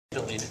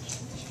Deleted.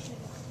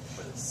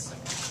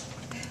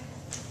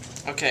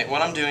 Okay,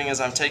 what I'm doing is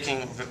I'm taking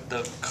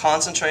the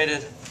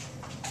concentrated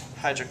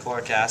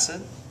hydrochloric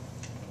acid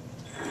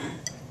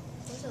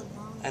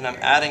and I'm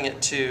adding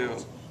it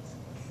to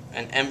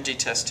an empty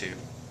test tube.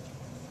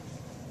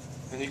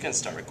 And you can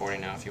start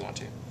recording now if you want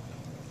to.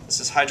 This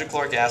is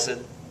hydrochloric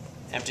acid,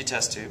 empty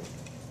test tube.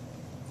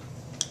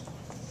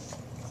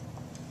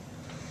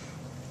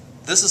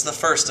 This is the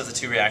first of the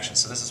two reactions,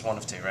 so this is one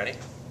of two. Ready?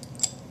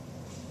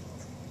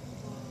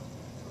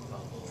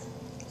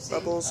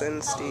 Bubbles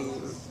and steam.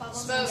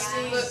 Smoke,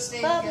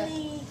 steam.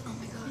 Bubbly. Oh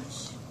my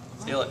gosh.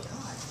 Feel it.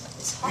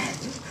 It's hot.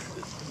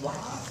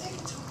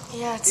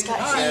 Yeah, it's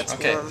got heat.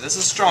 Okay, this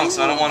is strong,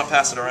 so I don't want to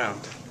pass it around.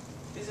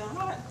 Is it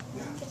hot?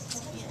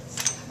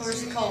 Or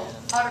is it cold?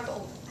 Hot or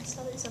cold? I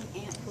saw there's some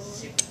ant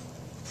food.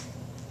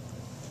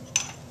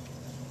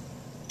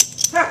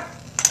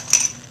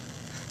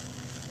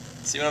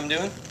 See what I'm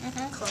doing?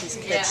 He's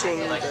catching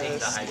Yeah.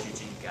 the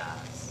hydrogen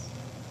gas.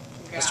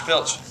 Mr.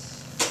 Pilch.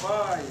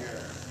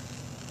 Fire.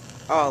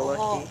 Oh,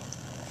 lucky.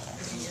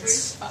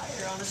 Yes.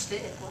 Fire on a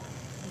stick.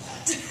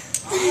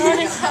 You know,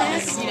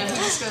 he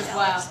just goes,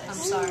 wow, I'm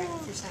sorry if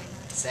you're saying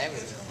that.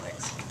 Savage.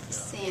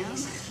 Sam.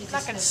 He's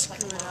not gonna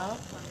screw it up.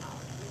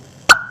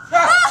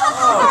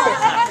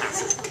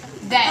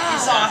 That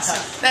is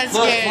awesome. That's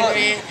Look,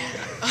 scary.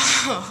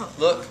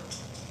 Look.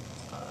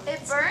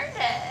 It burned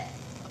it.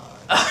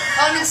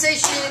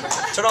 Condensation.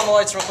 Turn on the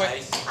lights real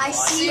quick. I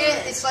See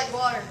it? It's like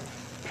water.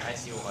 I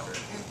see water.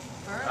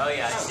 Burn. Oh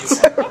yeah, I see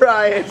water.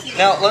 Ryan.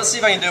 Now, let's see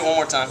if I can do it one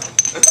more time.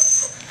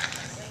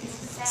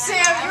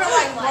 Sam, you're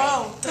like,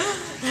 whoa.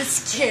 That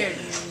scared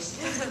me.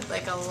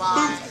 Like a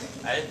lot.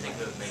 I didn't think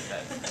it would make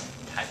that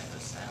type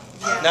of sound.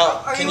 Yeah.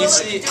 Now, Are can you you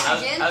willing see? to do it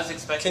again? I was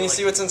expecting. Can you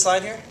see what's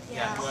inside here?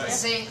 Yeah.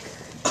 Zinc.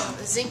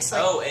 The zinc's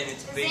like. Oh, and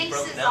it's The being zinc's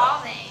broken down.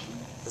 dissolving.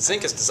 The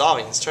zinc is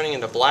dissolving. It's turning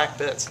into black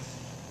bits.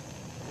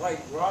 Like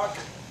rock?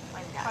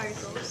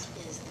 Particles.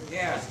 I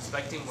Yeah. was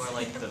expecting more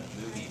like the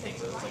movie thing,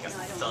 where it was like a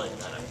thud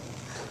and a.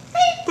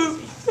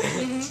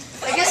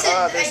 I guess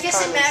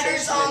it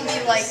matters on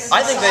the like.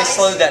 I think they size.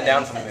 slowed that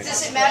down for the movie.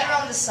 Does it matter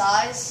on the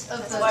size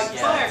of the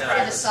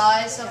Yeah, the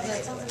size of the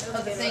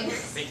thing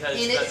Because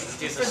in it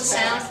the for the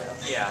sound?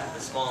 Yeah,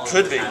 the small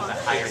Could be. have the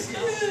higher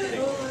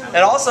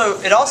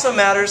pitch. It also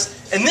matters,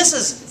 and this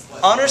is,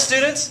 honor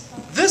students,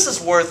 this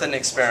is worth an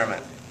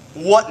experiment.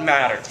 What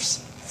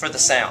matters for the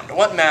sound?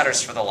 What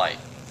matters for the light?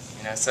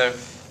 You know, so,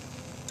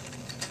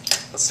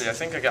 let's see, I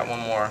think I got one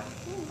more.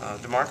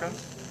 DeMarco?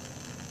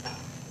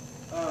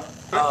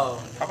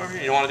 Oh. Hop over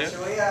here, you want to do it?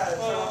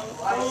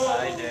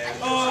 I did. Yeah,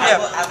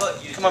 How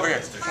about you? come over here.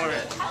 Come over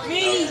here.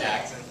 Me?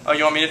 Jackson. Oh,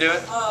 you want me to do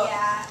it?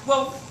 Yeah.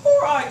 Well,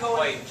 before I go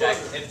Wait, Jack,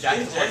 if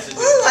Jackson wants to do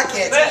Ooh, I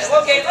can't touch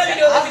that. Okay, let me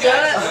do it. Let me do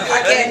it.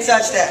 I can't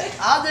touch that.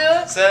 I'll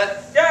do it.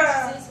 Set.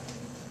 Yeah.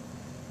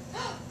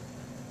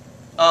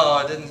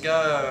 Oh, it didn't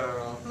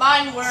go.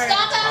 Mine worked.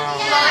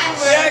 Mine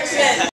works. Jackson.